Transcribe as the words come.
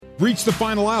reach the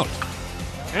final out.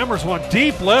 Hammers one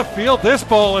deep left field. This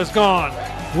ball is gone.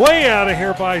 Way out of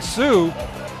here by Sue.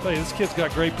 Hey, this kid's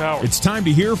got great power. It's time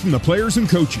to hear from the players and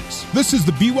coaches. This is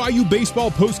the BYU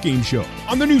Baseball Postgame Show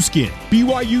on the new skin,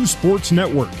 BYU Sports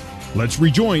Network. Let's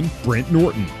rejoin Brent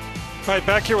Norton. All right,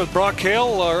 back here with Brock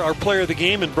Hale, our player of the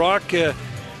game. And Brock,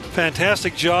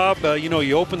 fantastic job.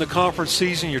 You open the conference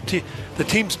season. The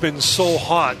team's been so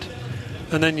hot.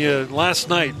 And then last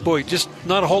night, boy, just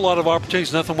not a whole lot of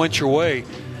opportunities. Nothing went your way.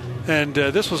 And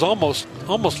this was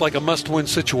almost like a must-win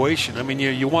situation. I mean,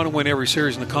 you want to win every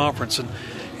series in the conference,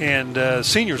 and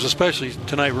seniors especially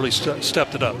tonight really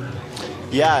stepped it up.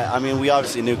 Yeah, I mean, we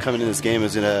obviously knew coming into this game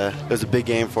it was a big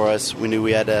game for us. We knew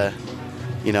we had to,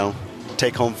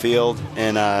 take home field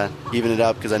and even it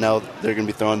up because I know they're going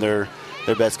to be throwing their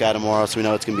best guy tomorrow, so we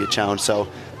know it's going to be a challenge. So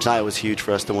tonight was huge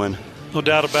for us to win. No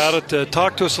doubt about it.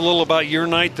 Talk to us a little about your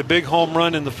night, the big home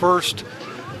run in the first.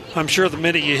 I'm sure the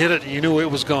minute you hit it, you knew it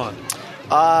was gone.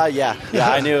 Yeah,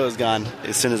 I knew it was gone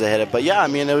as soon as I hit it. But, yeah, I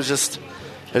mean, it was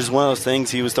one of those things.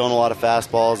 He was throwing a lot of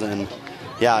fastballs, and,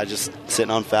 yeah, just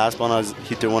sitting on fastball, and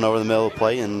he threw one over the middle of the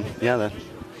plate, and, yeah,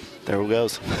 there it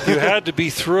goes. You had to be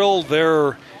thrilled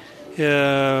there.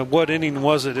 What inning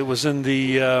was it? It was in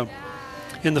the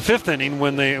fifth inning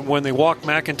when they walked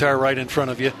McIntyre right in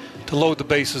front of you to load the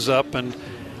bases up, and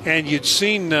you'd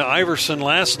seen Iverson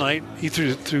last night. He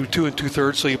threw 2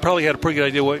 2/3, so you probably had a pretty good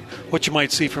idea what you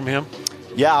might see from him.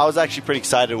 Yeah, I was actually pretty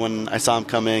excited when I saw him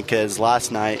come in because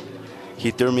last night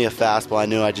he threw me a fastball I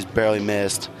knew I just barely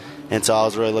missed, and so I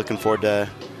was really looking forward to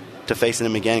facing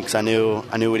him again because I knew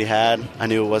what he had. I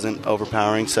knew it wasn't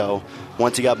overpowering. So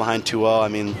once he got behind 2-0, I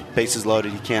mean, bases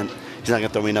loaded, he's not going to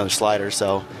throw me another slider.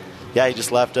 So yeah, he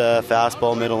just left a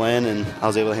fastball middle in, and I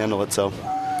was able to handle it. So.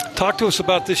 Talk to us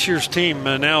about this year's team.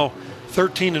 Now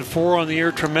 13-4 on the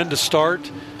year, tremendous start.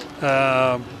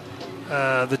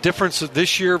 The difference of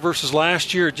this year versus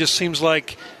last year, it just seems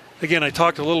like, again, I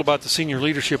talked a little about the senior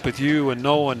leadership with you and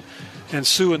Noah and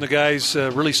Sue and the guys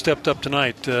really stepped up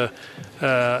tonight.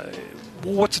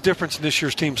 What's the difference in this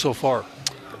year's team so far?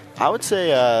 I would say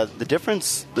the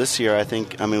difference this year,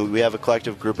 we have a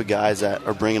collective group of guys that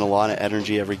are bringing a lot of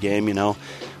energy every game,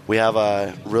 We have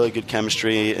a really good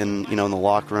chemistry in the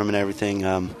locker room and everything.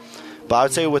 But I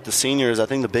would say with the seniors, I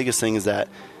think the biggest thing is that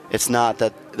it's not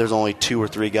that there's only 2 or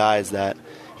 3 guys that,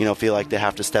 feel like they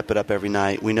have to step it up every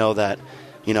night. We know that,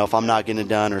 if I'm not getting it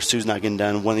done or Sue's not getting it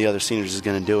done, one of the other seniors is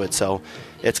going to do it. So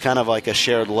it's kind of like a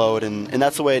shared load, and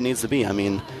that's the way it needs to be. I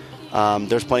mean,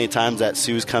 there's plenty of times that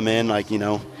Sue's come in,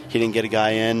 he didn't get a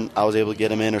guy in, I was able to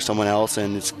get him in or someone else,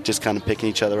 and it's just kind of picking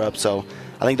each other up. So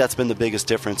I think that's been the biggest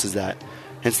difference is that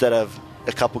instead of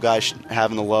a couple guys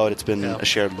having the load, it's been a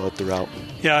shared load throughout.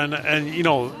 Yeah,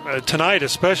 and tonight,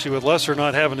 especially with Lesser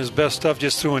not having his best stuff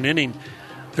just through an inning,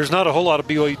 there's not a whole lot of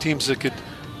BYU teams that could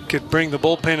bring the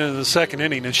bullpen into the second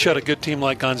inning and shut a good team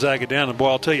like Gonzaga down. And, boy,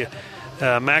 I'll tell you,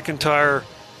 McIntyre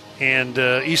and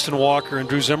Easton Walker and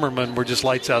Drew Zimmerman were just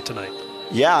lights out tonight.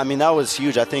 Yeah, I mean, that was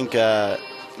huge. I think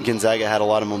Gonzaga had a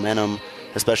lot of momentum,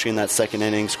 especially in that second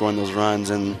inning, scoring those runs.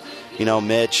 And,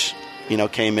 Mitch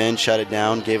came in, shut it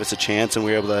down, gave us a chance, and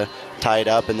we were able to tie it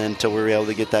up, and then until we were able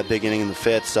to get that big inning in the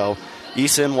fifth. So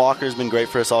Easton Walker's been great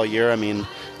for us all year. I mean,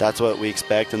 that's what we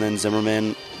expect. And then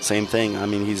Zimmerman, same thing. I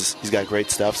mean, he's got great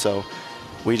stuff. So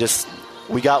we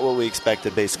got what we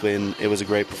expected, basically, and it was a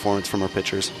great performance from our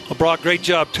pitchers. Well, Brock, great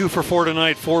job. 2 for 4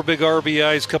 tonight, 4 big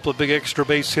RBIs, a couple of big extra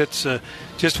base hits.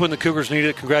 Just when the Cougars needed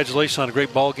it. Congratulations on a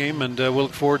great ball game, and we'll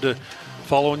look forward to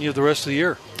following you the rest of the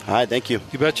year. All right, thank you.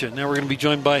 You betcha. Now we're going to be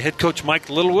joined by head coach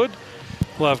Mike Littlewood.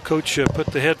 We'll have Coach put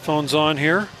the headphones on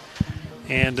here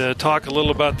and talk a little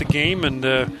about the game.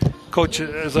 And, Coach,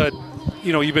 as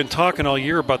you've been talking all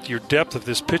year about your depth of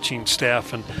this pitching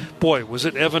staff. And, boy, was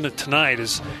it evident tonight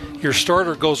as your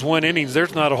starter goes 1 inning.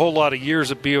 There's not a whole lot of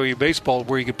years at BYU baseball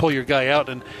where you can pull your guy out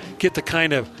and get the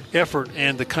kind of effort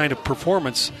and the kind of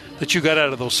performance that you got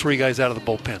out of those 3 guys out of the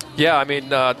bullpen. Yeah, I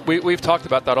mean, we've talked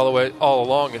about that all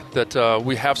along, that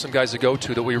we have some guys to go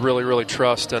to that we really, really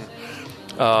trust. And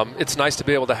it's nice to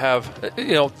be able to have,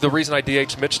 the reason I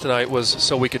DH'd Mitch tonight was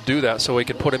so we could do that, so we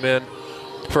could put him in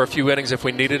for a few innings if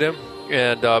we needed him,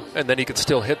 and then he could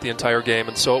still hit the entire game.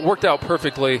 And so it worked out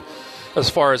perfectly as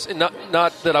far as,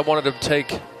 not that I wanted to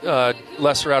take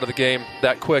Lesser out of the game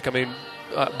that quick. I mean,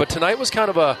 but tonight was kind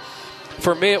of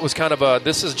for me, it was kind of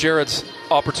this is Jared's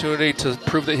opportunity to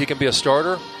prove that he can be a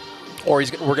starter, or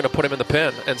we're going to put him in the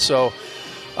pen. And so,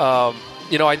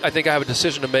 I think I have a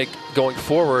decision to make going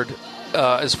forward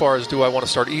as far as, do I want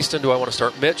to start Easton, do I want to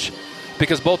start Mitch?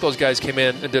 Because both those guys came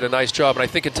in and did a nice job, and I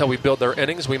think until we build their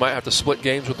innings, we might have to split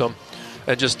games with them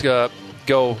and just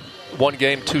go one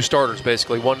game, 2 starters,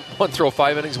 basically. One throw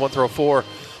 5 innings, one throw 4,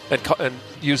 and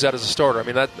use that as a starter. I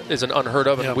mean, that isn't unheard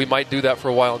of, and we might do that for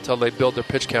a while until they build their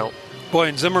pitch count. Boy,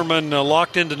 and Zimmerman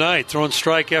locked in tonight, throwing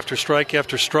strike after strike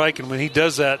after strike, and when he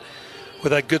does that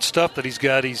with that good stuff that he's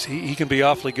got, he can be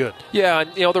awfully good. Yeah,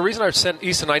 and the reason I sent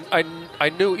Easton, I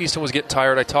knew Easton was getting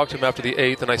tired. I talked to him after the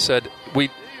 8th, and I said,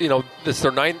 this is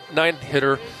their 9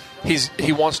 hitter.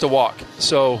 He wants to walk,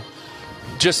 so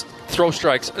just throw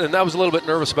strikes. And I was a little bit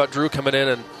nervous about Drew coming in,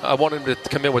 and I wanted him to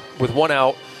come in with 1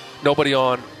 out, nobody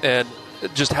on, and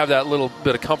just have that little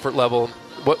bit of comfort level.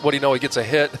 What do you know? He gets a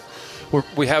hit.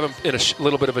 We have him in a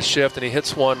little bit of a shift, and he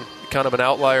hits one, kind of an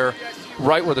outlier,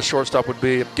 right where the shortstop would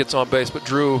be, and gets on base. But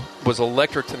Drew was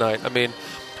electric tonight. I mean,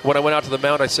 when I went out to the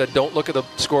mound, I said, don't look at the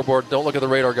scoreboard, don't look at the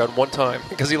radar gun one time,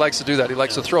 because he likes to do that. He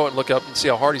likes to throw it and look up and see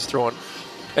how hard he's throwing.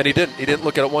 And he didn't. He didn't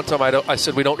look at it one time. I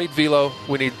said, we don't need velo.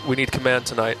 We need command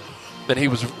tonight. And he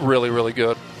was really, really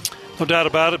good. No doubt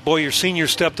about it. Boy, your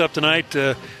seniors stepped up tonight.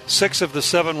 6 of the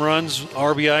 7 runs,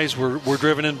 RBIs, were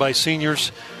driven in by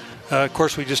seniors. Of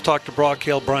course, we just talked to Brock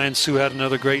Hale. Brian Sue had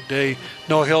another great day.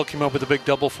 Noah Hill came up with a big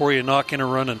double for you, knock in a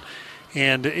run.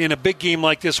 And in a big game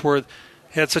like this where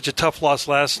had such a tough loss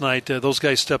last night, those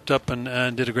guys stepped up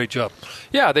and did a great job.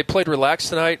 Yeah, they played relaxed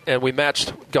tonight, and we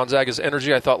matched Gonzaga's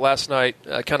energy. I thought last night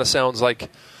kind of sounds like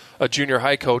a junior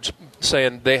high coach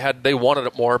saying they wanted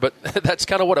it more, but that's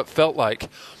kind of what it felt like.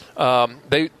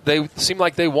 They seemed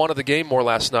like they wanted the game more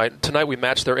last night. Tonight we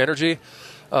matched their energy.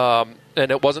 And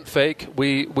it wasn't fake.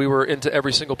 We were into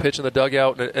every single pitch in the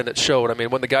dugout, and it showed. I mean,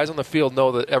 when the guys on the field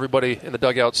know that everybody in the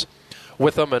dugout's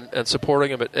with them and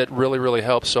supporting them, it really, really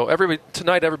helps. So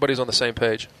tonight everybody's on the same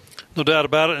page. No doubt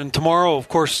about it. And tomorrow, of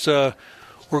course,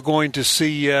 we're going to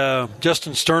see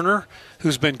Justin Sterner,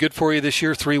 who's been good for you this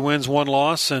year, 3 wins, 1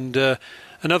 loss, and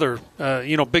another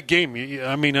big game.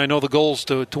 I mean, I know the goal is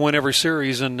to win every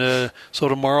series, and so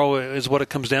tomorrow is what it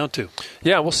comes down to.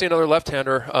 Yeah, we'll see another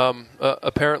left-hander.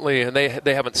 Apparently, and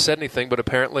they haven't said anything, but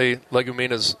apparently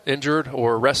Legumina's injured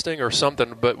or resting or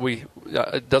something. But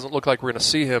it doesn't look like we're going to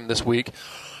see him this week.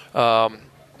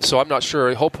 So I'm not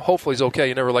sure. Hopefully he's okay.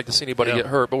 You never like to see anybody get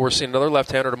hurt, but we're seeing another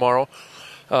left-hander tomorrow.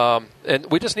 And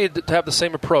we just need to have the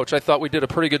same approach. I thought we did a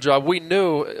pretty good job. We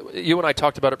knew, you and I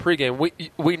talked about it pregame,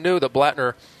 we knew that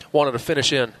Blattner wanted to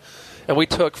finish in. And we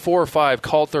took 4 or 5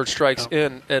 called third strikes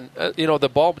in. And, the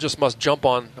ball just must jump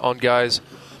on guys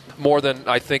more than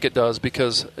I think it does,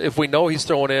 because if we know he's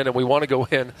throwing in and we want to go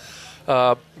in.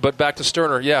 But back to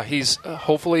Sterner,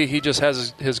 hopefully he just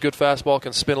has his good fastball,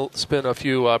 can spin a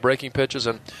few breaking pitches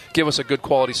and give us a good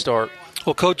quality start.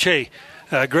 Well, Coach,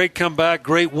 great comeback,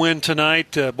 great win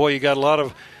tonight. Boy, you got a lot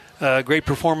of great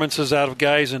performances out of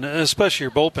guys, and especially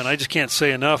your bullpen. I just can't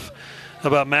say enough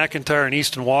about McIntyre and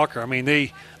Easton Walker. I mean,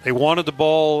 they wanted the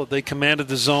ball, they commanded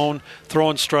the zone,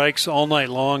 throwing strikes all night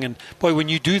long. And, boy, when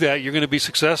you do that, you're going to be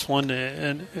successful,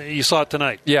 and you saw it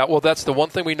tonight. Yeah, well, that's the one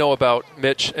thing we know about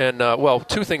Mitch. And,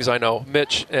 2 things I know.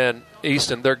 Mitch and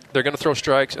Easton, they're going to throw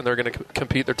strikes, and they're going to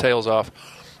compete their tails off.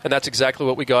 And that's exactly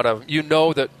what we got out of them. You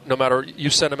know that no matter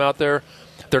you send them out there,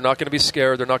 they're not going to be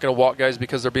scared. They're not going to walk guys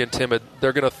because they're being timid.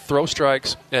 They're going to throw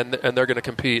strikes, and they're going to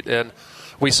compete. And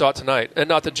we saw it tonight. And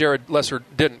not that Jared Lesser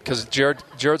didn't, because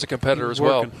Jared's a competitor as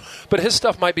well. But his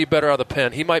stuff might be better out of the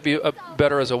pen. He might be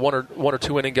better as a one or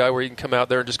two inning guy where he can come out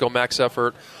there and just go max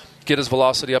effort, get his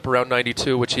velocity up around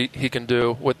 92, which he can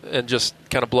do, and just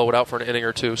kind of blow it out for an inning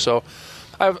or 2. So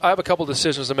I have a couple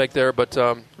decisions to make there, but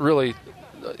really,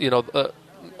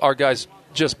 our guys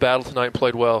just battled tonight and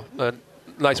played well. And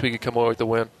nice we could come away with the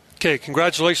win. Okay,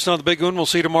 congratulations on the big win. We'll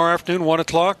see you tomorrow afternoon, 1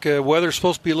 o'clock. Weather's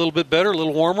supposed to be a little bit better, a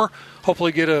little warmer.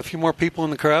 Hopefully get a few more people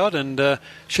in the crowd, and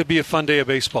should be a fun day of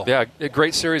baseball. Yeah, a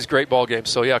great series, great ball game.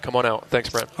 So, come on out. Thanks,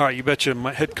 Brent. All right, you betcha.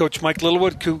 My head coach Mike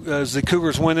Littlewood, as the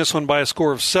Cougars win this one by a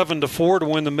score of 7-4 to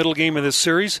win the middle game of this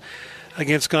series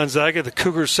against Gonzaga. The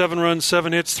Cougars 7 runs,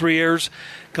 7 hits, 3 errors.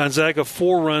 Gonzaga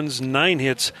 4 runs, 9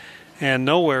 hits, and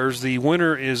no errors. The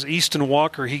winner is Easton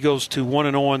Walker. He goes to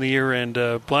 1-0 on the year, and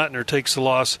Blattner takes the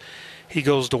loss. He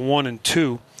goes to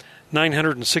 1-2.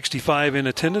 965 in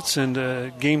attendance,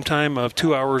 and game time of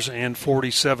 2 hours and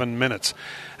 47 minutes.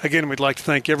 Again, we'd like to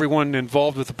thank everyone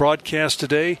involved with the broadcast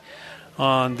today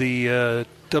on the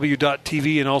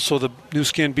W.TV and also the Nu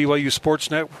Skin BYU Sports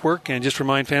Network. And just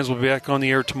remind fans we'll be back on the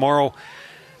air tomorrow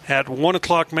at 1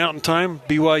 o'clock Mountain Time,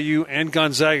 BYU and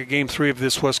Gonzaga, Game 3 of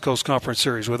this West Coast Conference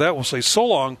Series. With that, we'll say so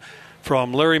long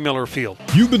from Larry Miller Field.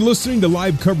 You've been listening to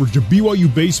live coverage of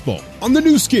BYU Baseball on the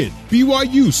Nu Skin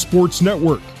BYU Sports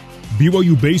Network.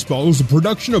 BYU Baseball is a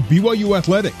production of BYU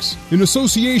Athletics in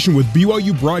association with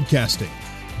BYU Broadcasting.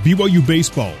 BYU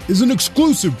Baseball is an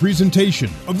exclusive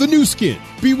presentation of the new skin,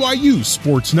 BYU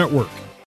Sports Network.